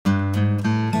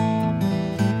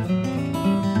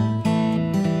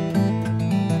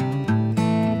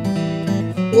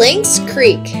Lynx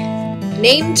Creek,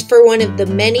 named for one of the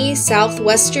many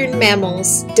southwestern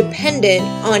mammals dependent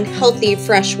on healthy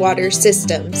freshwater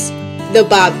systems, the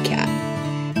bobcat.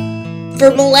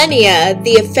 For millennia,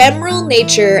 the ephemeral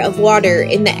nature of water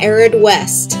in the arid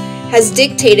West has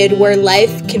dictated where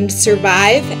life can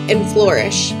survive and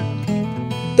flourish.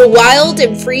 The wild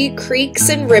and free creeks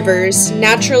and rivers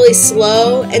naturally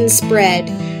slow and spread,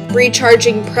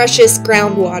 recharging precious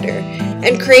groundwater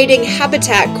and creating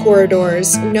habitat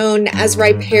corridors known as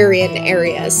riparian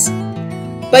areas.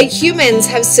 But humans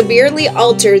have severely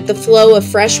altered the flow of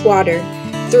fresh water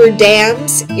through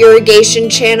dams, irrigation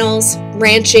channels,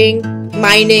 ranching,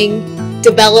 mining,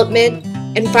 development,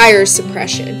 and fire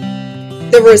suppression.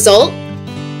 The result?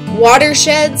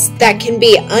 Watersheds that can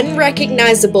be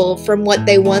unrecognizable from what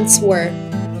they once were.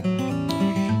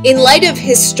 In light of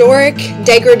historic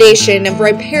degradation of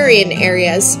riparian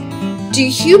areas, do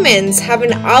humans have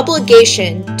an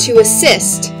obligation to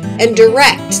assist and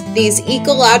direct these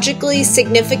ecologically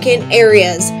significant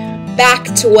areas back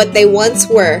to what they once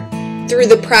were through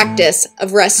the practice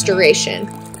of restoration?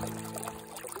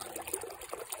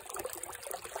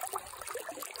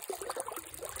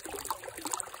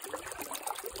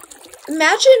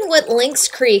 Imagine what Lynx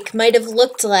Creek might have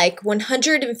looked like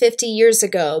 150 years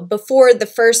ago before the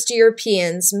first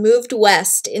Europeans moved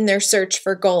west in their search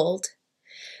for gold.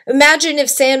 Imagine if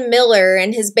Sam Miller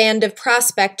and his band of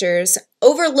prospectors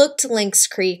overlooked Lynx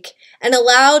Creek and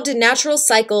allowed natural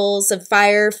cycles of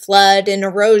fire, flood, and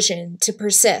erosion to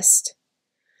persist.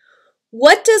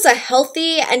 What does a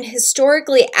healthy and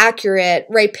historically accurate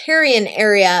riparian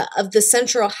area of the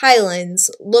Central Highlands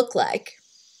look like?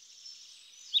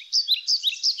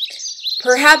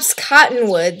 Perhaps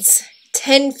cottonwoods,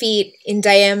 10 feet in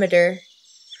diameter,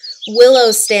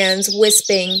 willow stands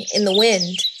wisping in the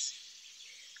wind.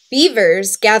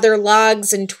 Beavers gather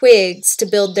logs and twigs to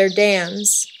build their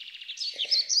dams.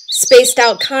 Spaced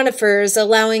out conifers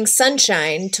allowing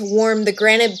sunshine to warm the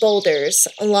granite boulders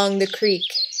along the creek.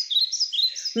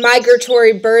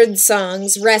 Migratory bird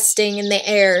songs resting in the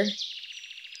air.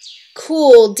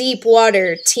 Cool, deep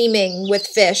water teeming with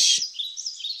fish.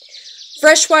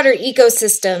 Freshwater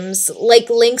ecosystems like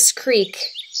Lynx Creek,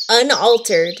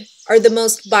 unaltered, are the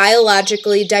most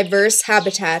biologically diverse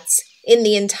habitats in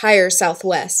the entire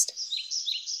Southwest.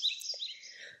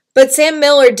 But Sam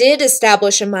Miller did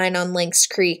establish a mine on Lynx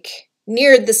Creek,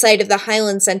 near the site of the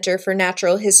Highlands Center for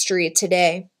Natural History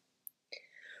today.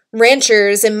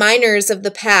 Ranchers and miners of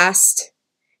the past,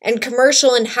 and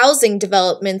commercial and housing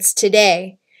developments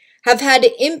today, have had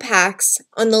impacts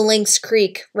on the Lynx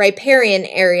Creek riparian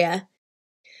area.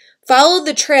 Follow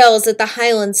the trails at the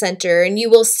Highlands Center and you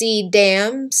will see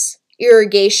dams,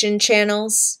 irrigation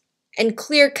channels, and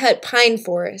clear-cut pine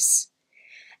forests,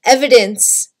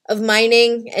 evidence of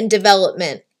mining and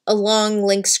development along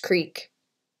Lynx Creek.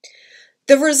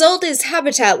 The result is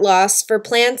habitat loss for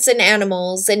plants and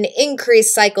animals and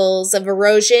increased cycles of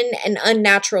erosion and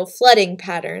unnatural flooding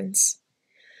patterns.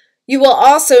 You will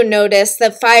also notice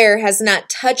that fire has not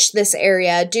touched this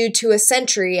area due to a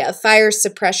century of fire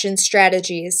suppression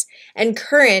strategies and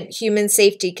current human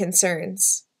safety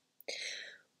concerns.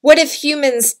 What if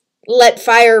humans let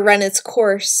fire run its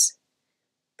course?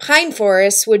 Pine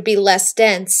forests would be less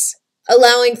dense,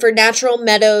 allowing for natural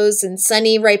meadows and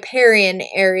sunny riparian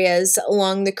areas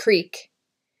along the creek.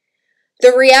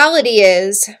 The reality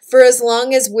is, for as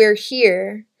long as we're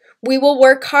here, we will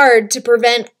work hard to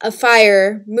prevent a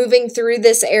fire moving through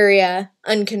this area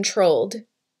uncontrolled.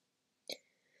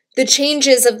 The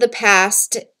changes of the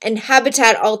past and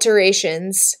habitat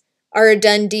alterations are a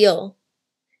done deal.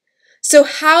 So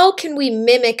how can we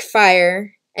mimic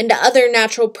fire and other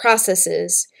natural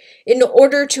processes in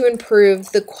order to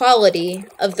improve the quality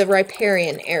of the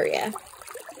riparian area?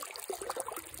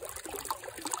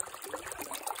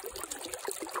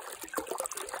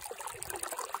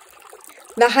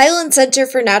 The Highlands Center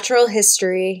for Natural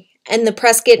History and the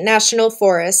Prescott National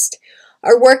Forest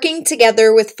are working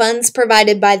together with funds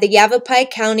provided by the Yavapai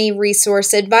County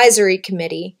Resource Advisory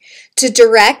Committee to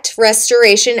direct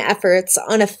restoration efforts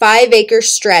on a 5-acre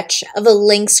stretch of a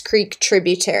Lynx Creek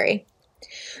tributary.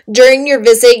 During your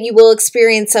visit, you will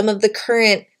experience some of the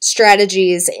current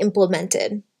strategies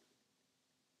implemented.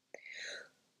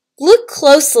 Look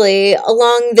closely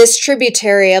along this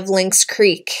tributary of Lynx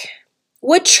Creek.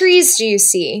 What trees do you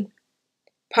see?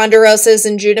 Ponderosas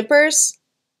and junipers?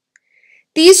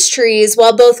 These trees,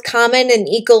 while both common and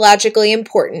ecologically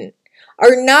important,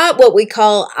 are not what we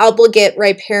call obligate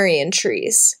riparian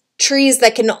trees, trees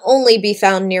that can only be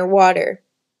found near water.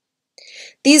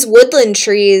 These woodland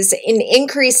trees, in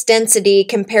increased density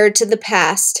compared to the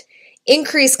past,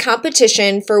 increase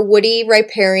competition for woody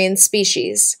riparian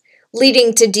species,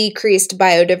 leading to decreased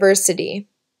biodiversity.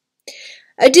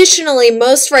 Additionally,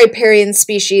 most riparian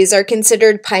species are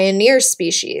considered pioneer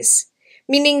species,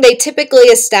 meaning they typically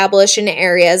establish in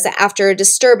areas after a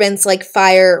disturbance like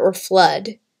fire or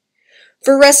flood.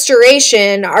 For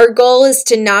restoration, our goal is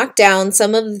to knock down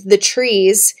some of the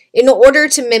trees in order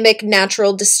to mimic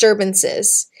natural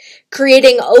disturbances,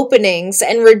 creating openings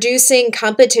and reducing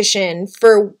competition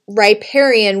for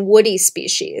riparian woody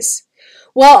species,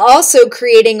 while also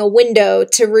creating a window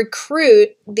to recruit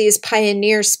these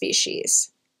pioneer species.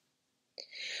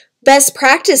 Best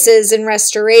practices in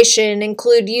restoration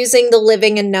include using the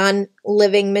living and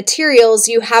non-living materials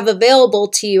you have available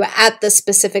to you at the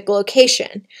specific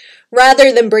location,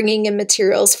 rather than bringing in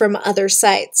materials from other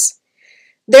sites.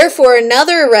 Therefore,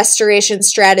 another restoration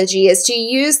strategy is to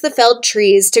use the felled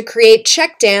trees to create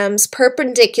check dams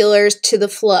perpendicular to the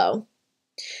flow.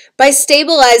 By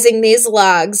stabilizing these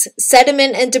logs,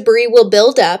 sediment and debris will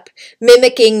build up,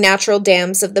 mimicking natural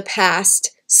dams of the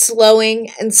past, slowing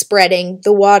and spreading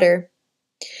the water.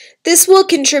 This will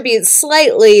contribute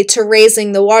slightly to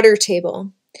raising the water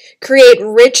table, create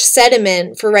rich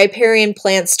sediment for riparian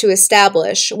plants to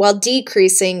establish while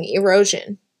decreasing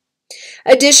erosion.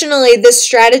 Additionally, this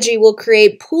strategy will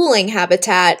create pooling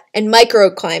habitat and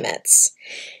microclimates,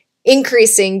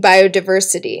 increasing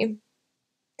biodiversity.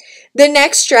 The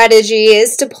next strategy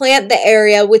is to plant the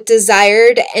area with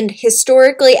desired and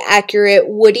historically accurate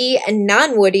woody and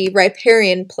non-woody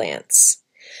riparian plants.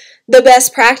 The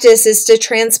best practice is to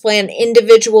transplant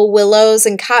individual willows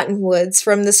and cottonwoods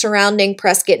from the surrounding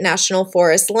Prescott National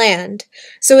Forest land,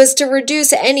 so as to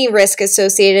reduce any risk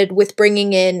associated with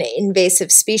bringing in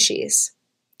invasive species.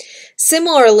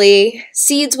 Similarly,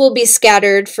 seeds will be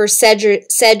scattered for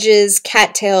sedges,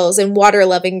 cattails, and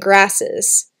water-loving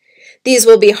grasses. These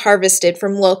will be harvested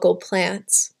from local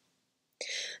plants.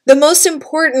 The most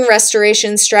important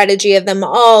restoration strategy of them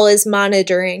all is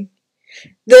monitoring.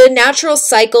 The natural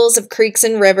cycles of creeks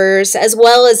and rivers, as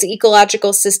well as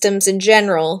ecological systems in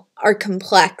general, are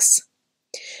complex.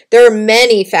 There are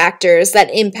many factors that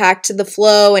impact the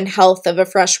flow and health of a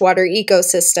freshwater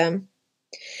ecosystem.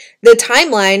 The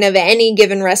timeline of any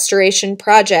given restoration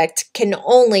project can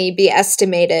only be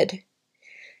estimated.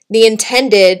 The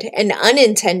intended and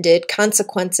unintended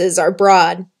consequences are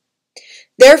broad.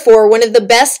 Therefore, one of the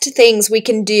best things we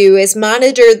can do is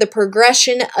monitor the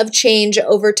progression of change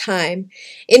over time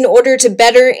in order to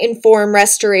better inform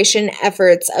restoration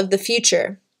efforts of the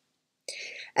future.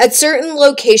 At certain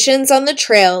locations on the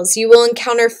trails, you will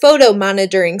encounter photo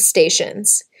monitoring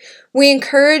stations. We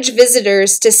encourage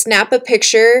visitors to snap a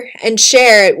picture and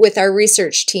share it with our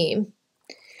research team.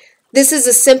 This is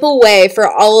a simple way for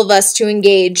all of us to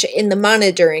engage in the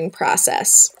monitoring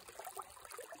process.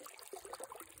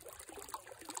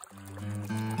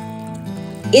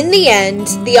 In the end,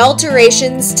 the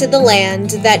alterations to the land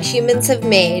that humans have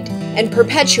made and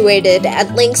perpetuated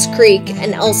at Lynx Creek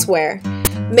and elsewhere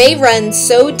may run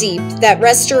so deep that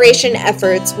restoration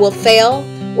efforts will fail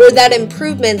or that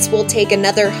improvements will take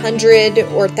another 100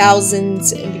 or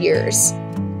thousands of years.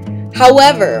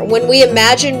 However, when we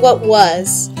imagine what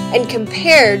was and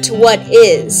compare to what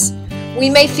is, we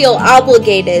may feel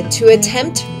obligated to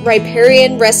attempt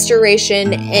riparian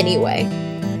restoration anyway.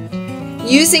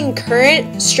 Using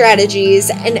current strategies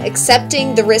and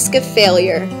accepting the risk of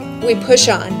failure, we push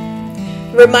on,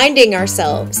 reminding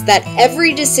ourselves that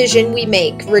every decision we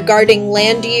make regarding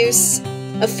land use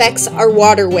affects our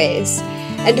waterways,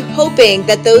 and hoping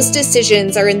that those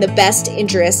decisions are in the best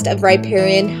interest of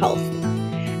riparian health.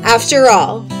 After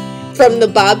all, from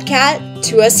the bobcat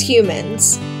to us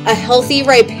humans, a healthy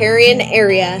riparian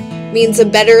area means a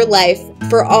better life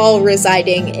for all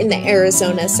residing in the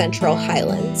Arizona Central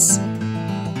Highlands.